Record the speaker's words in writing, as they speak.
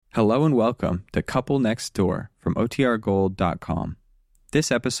Hello and welcome to Couple Next Door from OTRGold.com. This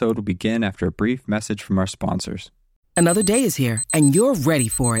episode will begin after a brief message from our sponsors. Another day is here, and you're ready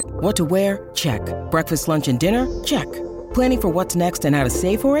for it. What to wear? Check. Breakfast, lunch, and dinner? Check. Planning for what's next and how to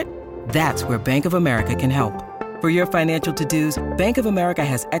save for it? That's where Bank of America can help. For your financial to-dos, Bank of America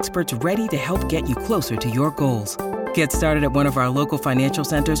has experts ready to help get you closer to your goals. Get started at one of our local financial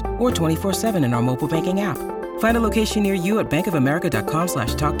centers or 24/7 in our mobile banking app. Find a location near you at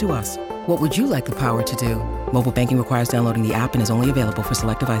bankofamerica.com/talktous. What would you like the power to do? Mobile banking requires downloading the app and is only available for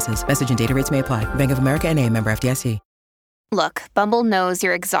select devices. Message and data rates may apply. Bank of America N.A., member FDIC. Look, Bumble knows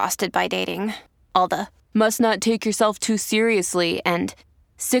you're exhausted by dating. All the, must not take yourself too seriously, and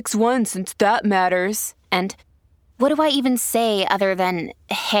 6'1" since that matters. And what do I even say other than,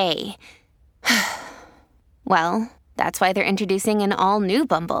 hey? Well, that's why they're introducing an all-new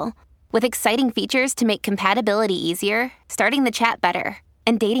Bumble. With exciting features to make compatibility easier, starting the chat better,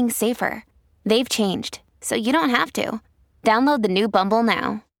 and dating safer. They've changed, so you don't have to. Download the new Bumble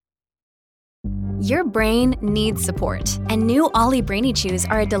now. Your brain needs support, and new Ollie Brainy Chews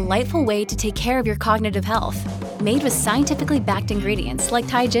are a delightful way to take care of your cognitive health. Made with scientifically backed ingredients like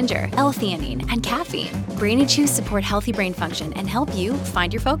Thai ginger, L-theanine, and caffeine, Brainy Chews support healthy brain function and help you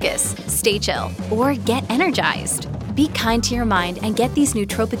find your focus, stay chill, or get energized. Be kind to your mind and get these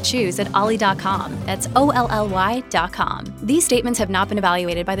nootropic chews at ollie.com. That's OLLY.com. These statements have not been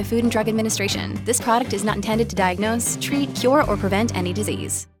evaluated by the Food and Drug Administration. This product is not intended to diagnose, treat, cure, or prevent any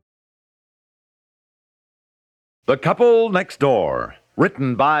disease. The Couple Next Door,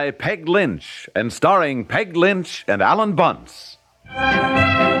 written by Peg Lynch and starring Peg Lynch and Alan Bunce.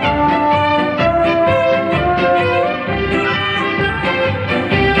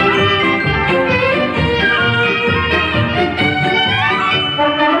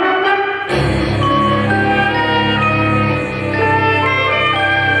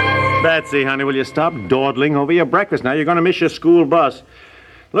 Betsy, honey, will you stop dawdling over your breakfast now? You're going to miss your school bus.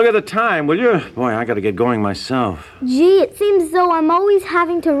 Look at the time, will you? Boy, I got to get going myself. Gee, it seems as though I'm always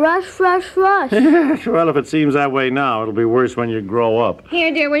having to rush. Well, if it seems that way now, it'll be worse when you grow up. Here,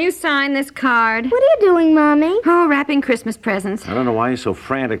 dear, will you sign this card? What are you doing, Mommy? Oh, wrapping Christmas presents. I don't know why you're so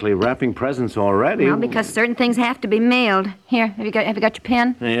frantically wrapping presents already. Well, because certain things have to be mailed. Here, have you got your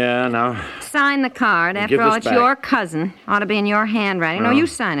pen? Yeah, now. Sign the card. After all, it's back. your cousin. Ought to be in your handwriting. No, you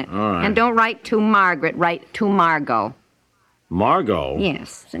sign it. All right. And don't write to Margaret. Write to Margot. Margot?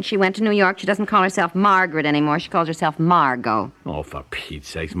 Yes. Since she went to New York, she doesn't call herself Margaret anymore. She calls herself Margot. Oh, for Pete's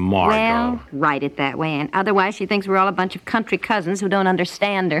sakes, Margot. Well, write it that way. And otherwise, she thinks we're all a bunch of country cousins who don't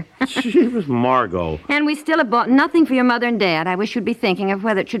understand her. She was Margot. And we still have bought nothing for your mother and Dad. I wish you'd be thinking of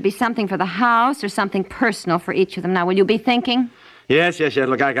whether it should be something for the house or something personal for each of them. Now, will you be thinking? Yes.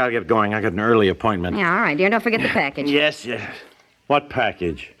 Look, I got to get going. I got an early appointment. Yeah, all right, dear. Don't forget the package. Yes. What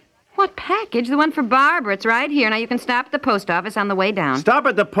package? What package? The one for Barbara. It's right here. Now, you can stop at the post office on the way down. Stop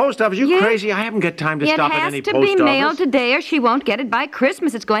at the post office? You Yeah. crazy? I haven't got time to stop at any post office. It has to be mailed today or she won't get it by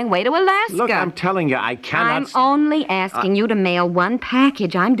Christmas. It's going way to Alaska. Look, I'm telling you, I cannot... I'm only asking you to mail one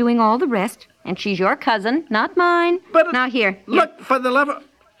package. I'm doing all the rest. And she's your cousin, not mine. But... Now, here. Look, for the love of...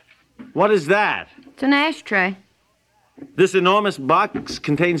 What is that? It's an ashtray. This enormous box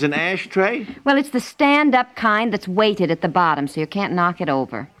contains an ashtray? Well, it's the stand-up kind that's weighted at the bottom, so you can't knock it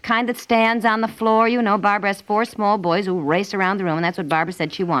over. Kind that stands on the floor. You know, Barbara has 4 small boys who race around the room, and that's what Barbara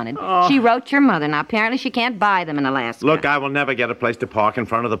said she wanted. Oh. She wrote your mother. Now, apparently she can't buy them in Alaska. Look, I will never get a place to park in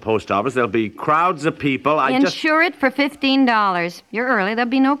front of the post office. There'll be crowds of people. Insure it for $15. You're early. There'll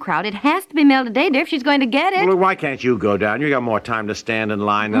be no crowd. It has to be mailed today, dear, if she's going to get it. Well, why can't you go down? You got more time to stand in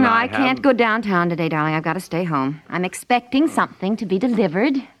line than I have. No, I can't go downtown today, darling. I've got to stay home. I'm expecting something to be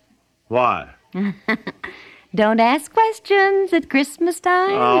delivered. What? Don't ask questions at Christmas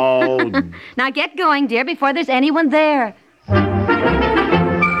time. Oh. Now get going, dear, before there's anyone there.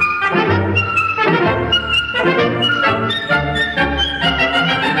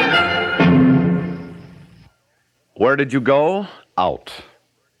 Where did you go? Out.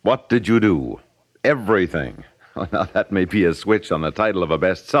 What did you do? Everything. Now, that may be a switch on the title of a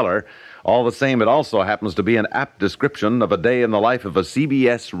bestseller. All the same, it also happens to be an apt description of a day in the life of a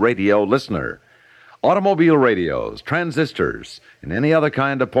CBS radio listener. Automobile radios, transistors, and any other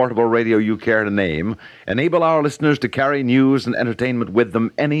kind of portable radio you care to name enable our listeners to carry news and entertainment with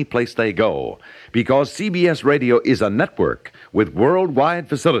them any place they go. Because CBS Radio is a network with worldwide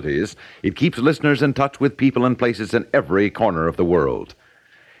facilities, it keeps listeners in touch with people and places in every corner of the world.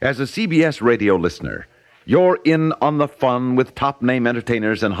 As a CBS radio listener, you're in on the fun with top-name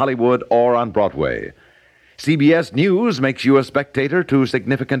entertainers in Hollywood or on Broadway. CBS News makes you a spectator to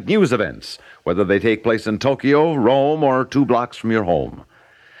significant news events, whether they take place in Tokyo, Rome, or 2 blocks from your home.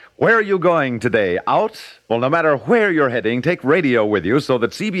 Where are you going today? Out? Well, no matter where you're heading, take radio with you so that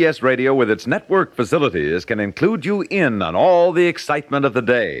CBS Radio with its network facilities can include you in on all the excitement of the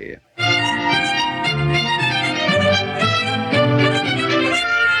day.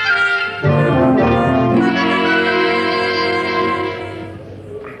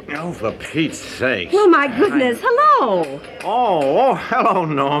 Oh, for Pete's sake. Oh, my goodness. Hello. Oh, hello,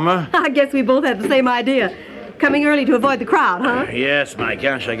 Norma. I guess we both had the same idea. Coming early to avoid the crowd, huh? Yes, my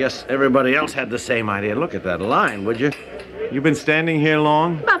gosh, I guess everybody else had the same idea. Look at that line, would you? You've been standing here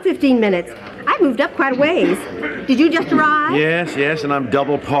long? About 15 minutes. I moved up quite a ways. Did you just arrive? Yes, and I'm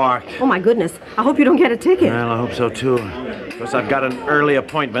double parked. Oh, my goodness. I hope you don't get a ticket. Well, I hope so, too. Of course, I've got an early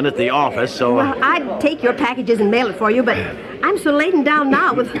appointment at the office, so... Well, I'd take your packages and mail it for you, but I'm so laden down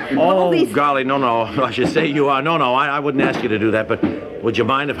now with all these... Oh, golly, no. I should say you are. No, I wouldn't ask you to do that, but would you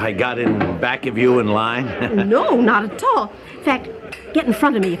mind if I got in back of you in line? No, not at all. In fact, get in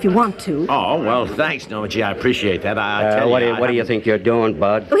front of me if you want to. Oh, well, thanks, Norma. Gee, I appreciate that. I tell you, What do you think you're doing,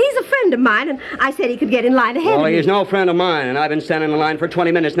 Bud? Well, he's a friend of mine, and I said he could get in line ahead of me. Well, he's no friend of mine, and I've been standing in line for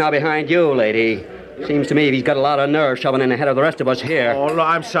 20 minutes now behind you, lady. Seems to me he's got a lot of nerve shoving in ahead of the rest of us here. Oh, no,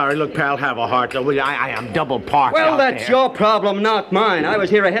 I'm sorry. Look, pal, have a heart, though. I am double parked Well, out that's there. your problem, not mine. I was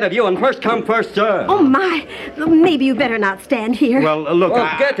here ahead of you, and first come, first serve. Oh, my. Maybe you better not stand here. Well, look,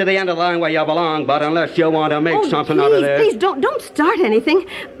 Well, get to the end of the line where you belong, Bud, unless you want to make something out of this. Please, don't start anything.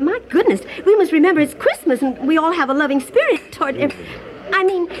 My goodness, we must remember it's Christmas, and we all have a loving spirit toward... I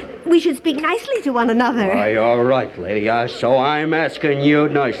mean, we should speak nicely to one another. Why, all right, lady. So I'm asking you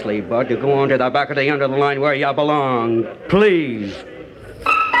nicely, Bud, to go on to the back of the end of the line where you belong. Please.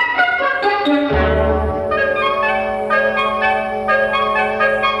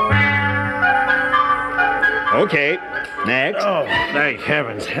 Okay, next. Oh, thank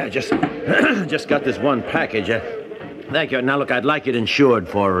heavens. I just got this one package. Thank you. Now, look, I'd like it insured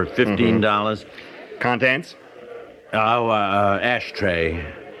for $15. Contents? Oh, ashtray.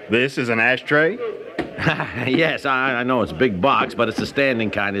 This is an ashtray? Yes, I know it's a big box, but it's a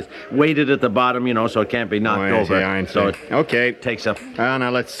standing kind. It's weighted at the bottom, so it can't be knocked over. I so it okay. takes up... Now,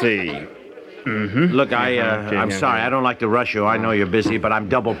 let's see. Look, I'm sorry. I don't like to rush you. I know you're busy, but I'm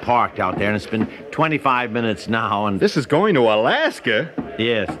double parked out there, and it's been 25 minutes now, and... This is going to Alaska?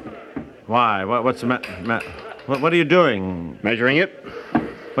 Yes. Why? What's the matter? What are you doing? Measuring it?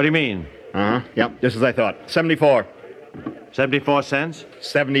 What do you mean? Yep, just as I thought. 74. 74 cents?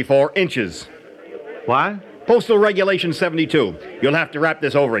 74 inches. What? Postal Regulation 72. You'll have to wrap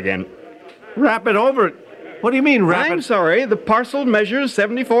this over again. Wrap it over? What do you mean, wrap it? I'm sorry, the parcel measures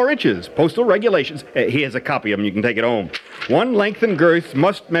 74 inches. Postal Regulations. Here's a copy of them. You can take it home. One length and girth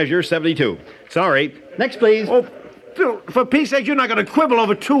must measure 72. Sorry. Next, please. Oh, for Pete's sake, you're not going to quibble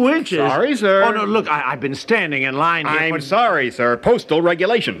over 2 inches. Sorry, sir. Oh, no, look, I've been standing in line here I'm sorry, sir. Postal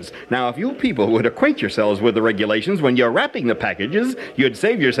regulations. Now, if you people would acquaint yourselves with the regulations when you're wrapping the packages, you'd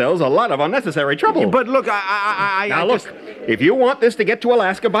save yourselves a lot of unnecessary trouble. But look, Now, look, if you want this to get to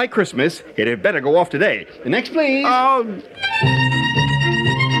Alaska by Christmas, it had better go off today. Next, please. Oh...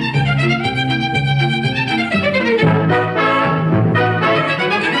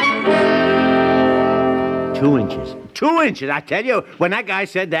 2 inches. 2 inches, I tell you. When that guy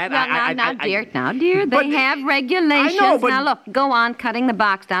said that, Now, dear, they have regulations. I know, but... Now, look, go on cutting the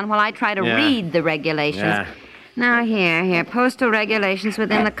box down while I try to read the regulations. Yeah. Now, here, postal regulations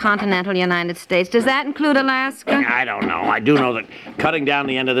within the continental United States. Does that include Alaska? I don't know. I do know that cutting down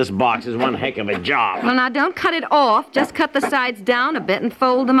the end of this box is one heck of a job. Well, now, don't cut it off. Just cut the sides down a bit and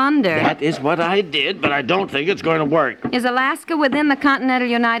fold them under. That is what I did, but I don't think it's going to work. Is Alaska within the continental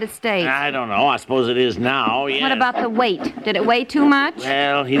United States? I don't know. I suppose it is now, yes. What about the weight? Did it weigh too much?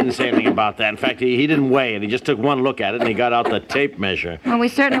 Well, he didn't say anything about that. In fact, he didn't weigh it. He just took one look at it, and he got out the tape measure. Well, we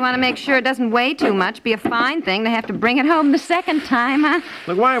certainly want to make sure it doesn't weigh too much. Be a fine thing to have to bring it home the second time, huh?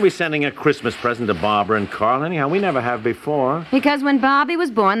 Look, why are we sending a Christmas present to Barbara and Carl? Anyhow, we never have before. Because when Bobby was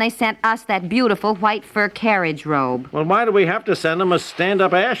born, they sent us that beautiful white fur carriage robe. Well, why do we have to send them a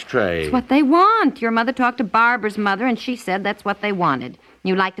stand-up ashtray? It's what they want. Your mother talked to Barbara's mother, and she said that's what they wanted.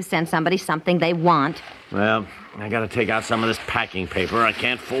 You like to send somebody something they want. Well, I got to take out some of this packing paper. I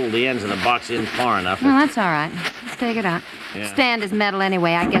can't fold the ends of the box in far enough. Well, that's all right. Let's take it out. Yeah. Stand is metal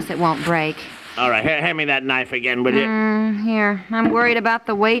anyway. I guess it won't break. All right, hand me that knife again, will you? Here. I'm worried about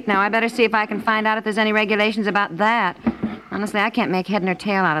the weight now. I better see if I can find out if there's any regulations about that. Honestly, I can't make head nor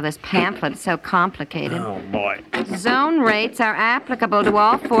tail out of this pamphlet. It's so complicated. Oh, boy. Zone rates are applicable to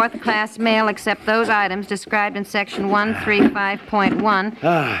all fourth-class mail except those items described in Section 135.1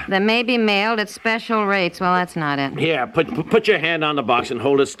 that may be mailed at special rates. Well, that's not it. Here, put your hand on the box and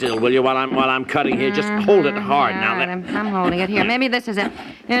hold it still, will you, while I'm cutting here? Just hold it hard now. All right, I'm holding it here. Maybe this is it.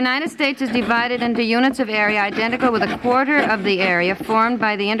 The United States is divided into units of area identical with a quarter of the area formed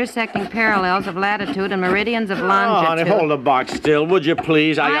by the intersecting parallels of latitude and meridians of longitude. Oh, honey, hold the box still, would you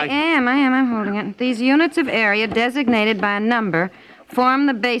please? I am. I'm holding it. These units of area, designated by a number, form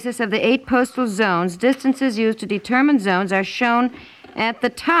the basis of the 8 postal zones. Distances used to determine zones are shown at the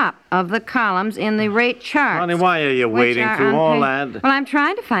top of the columns in the rate charts. Honey, why are you wading through all that? Well, I'm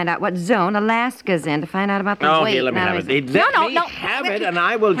trying to find out what zone Alaska's in to find out about the weight. Here, let me have it. Let me have it, and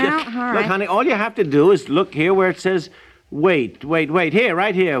I will just... all right. Look, honey, all you have to do is look here where it says wait. Here,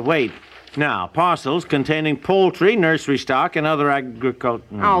 right here, wait. Now, parcels containing poultry, nursery stock, and other agriculture...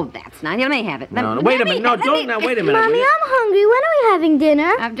 Oh, that's not... Let me have it. Wait a minute. Wait a minute. Mommy, I'm hungry. When are we having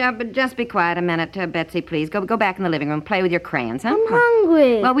dinner? Just be quiet a minute, Betsy, please. Go back in the living room. Play with your crayons, huh? I'm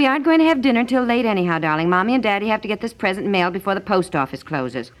hungry. Well, we aren't going to have dinner till late anyhow, darling. Mommy and Daddy have to get this present mailed before the post office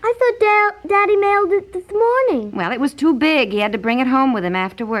closes. I thought Daddy mailed it this morning. Well, it was too big. He had to bring it home with him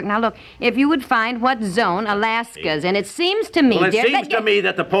after work. Now, look, if you would find what zone Alaska's in, it seems to me... Well, it seems to me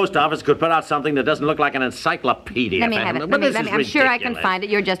that the post office could put out something that doesn't look like an encyclopedia. Let me have it. I'm sure I can find it.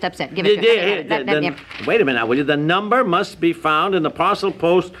 You're just upset. Give it to me. Wait a minute now, will you? The number must be found in the parcel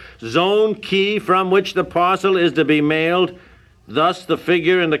post zone key from which the parcel is to be mailed. Thus, the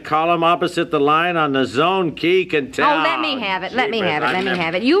figure in the column opposite the line on the zone key can tell... Oh, let me have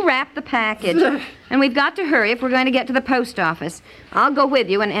it. You wrap the package. And we've got to hurry if we're going to get to the post office. I'll go with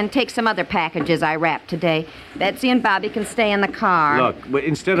you and take some other packages I wrapped today. Betsy and Bobby can stay in the car. Look,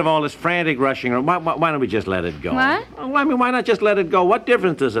 instead of all this frantic rushing, why don't we just let it go? What? Well, I mean, why not just let it go? What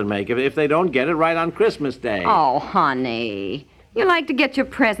difference does it make if they don't get it right on Christmas Day? Oh, honey. You like to get your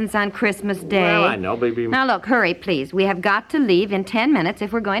presents on Christmas Day. Well, I know, baby. Now, look, hurry, please. We have got to leave in 10 minutes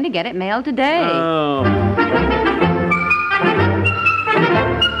if we're going to get it mailed today. Oh.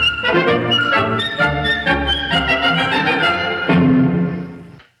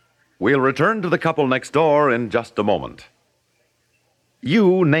 We'll return to the couple next door in just a moment.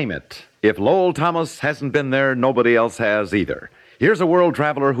 You name it. If Lowell Thomas hasn't been there, nobody else has either. Here's a world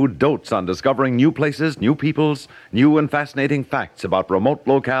traveler who dotes on discovering new places, new peoples, new and fascinating facts about remote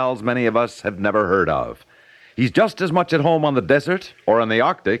locales many of us have never heard of. He's just as much at home on the desert or in the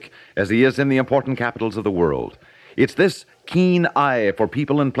Arctic as he is in the important capitals of the world. It's this keen eye for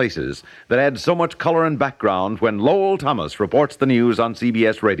people and places that adds so much color and background when Lowell Thomas reports the news on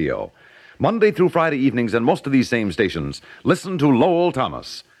CBS Radio. Monday through Friday evenings in most of these same stations, listen to Lowell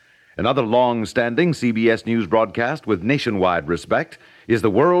Thomas. Another long-standing CBS News broadcast with nationwide respect is the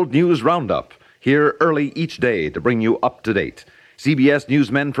World News Roundup, here early each day to bring you up to date. CBS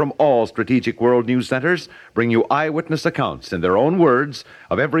newsmen from all strategic world news centers bring you eyewitness accounts in their own words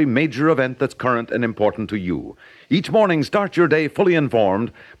of every major event that's current and important to you. Each morning, start your day fully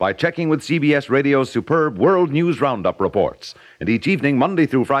informed by checking with CBS Radio's superb World News Roundup reports. And each evening, Monday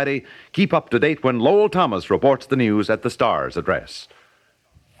through Friday, keep up to date when Lowell Thomas reports the news at the Star's address.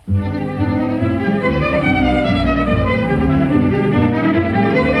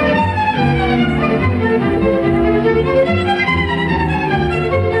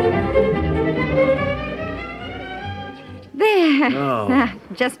 There. Oh.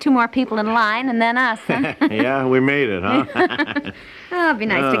 Just 2 more people in line and then us, huh? Yeah, we made it, huh? Oh, it'd be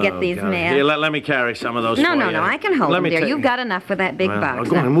nice to get these mailed. Here, let me carry some of those for you. No, I can hold them, dear. You've got enough for that big box.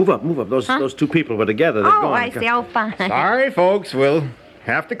 Go on, move up. Those 2 people were together. They're going. I see. Oh, fine. Sorry, folks. We'll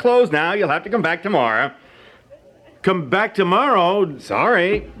have to close now. You'll have to come back tomorrow. Come back tomorrow?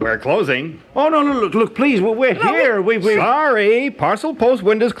 Sorry, we're closing. Oh, no, look, please, we're here. We Sorry, parcel post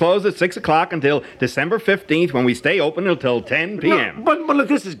windows close at 6 o'clock until December 15th when we stay open until 10 p.m. No, but look,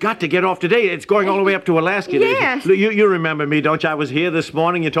 this has got to get off today. It's going all the way up to Alaska. Yes. You remember me, don't you? I was here this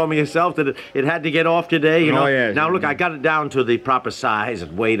morning. You told me yourself that it had to get off today. You know? Yes. Now, look, I got it down to the proper size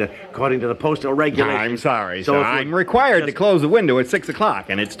and weight according to the postal regulations. I'm sorry, so I'm required to close the window at 6 o'clock,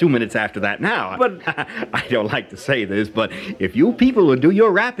 and it's 2 minutes after that now. But I don't like to say this, but if you people would do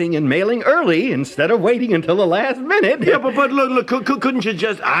your wrapping and mailing early instead of waiting until the last minute... Yeah, but look, couldn't you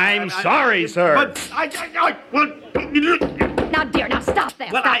just... I'm sorry, sir. Now, dear, stop that.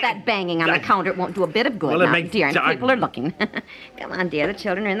 Stop that banging on the counter. It won't do a bit of good. Dear, and people are looking. Come on, dear. The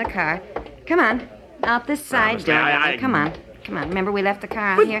children are in the car. Come on. Out this side, dear. Come on. Remember, we left the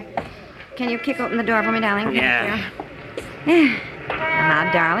car out here. Can you kick open the door for me, darling? Yeah. Ah,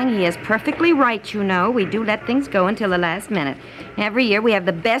 darling, he is perfectly right, you know. We do let things go until the last minute. Every year we have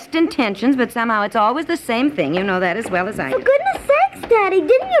the best intentions, but somehow it's always the same thing. You know that as well as I do. For goodness sakes, Daddy,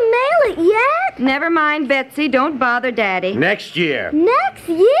 didn't you mail it yet? Never mind, Betsy. Don't bother Daddy. Next year. Next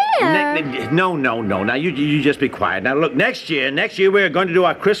year? No. Now, you just be quiet. Now, look, next year we're going to do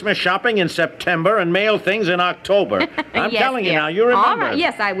our Christmas shopping in September and mail things in October. I'm Yes, telling you dear. now, you remember. All right.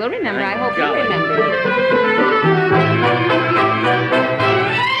 Yes, I will remember. I hope you Golly. remember.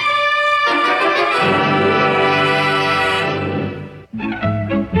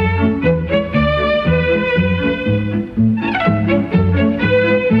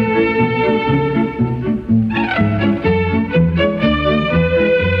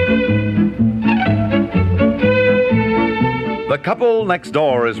 The Couple Next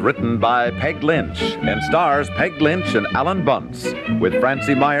Door is written by Peg Lynch and stars Peg Lynch and Alan Bunce with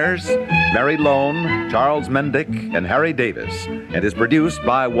Francie Myers, Mary Lone, Charles Mendick, and Harry Davis, and is produced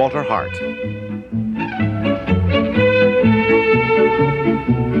by Walter Hart.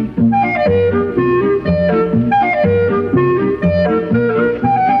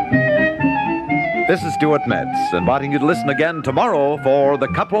 This is Stuart Metz, inviting you to listen again tomorrow for The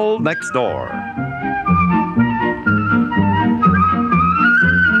Couple Next Door.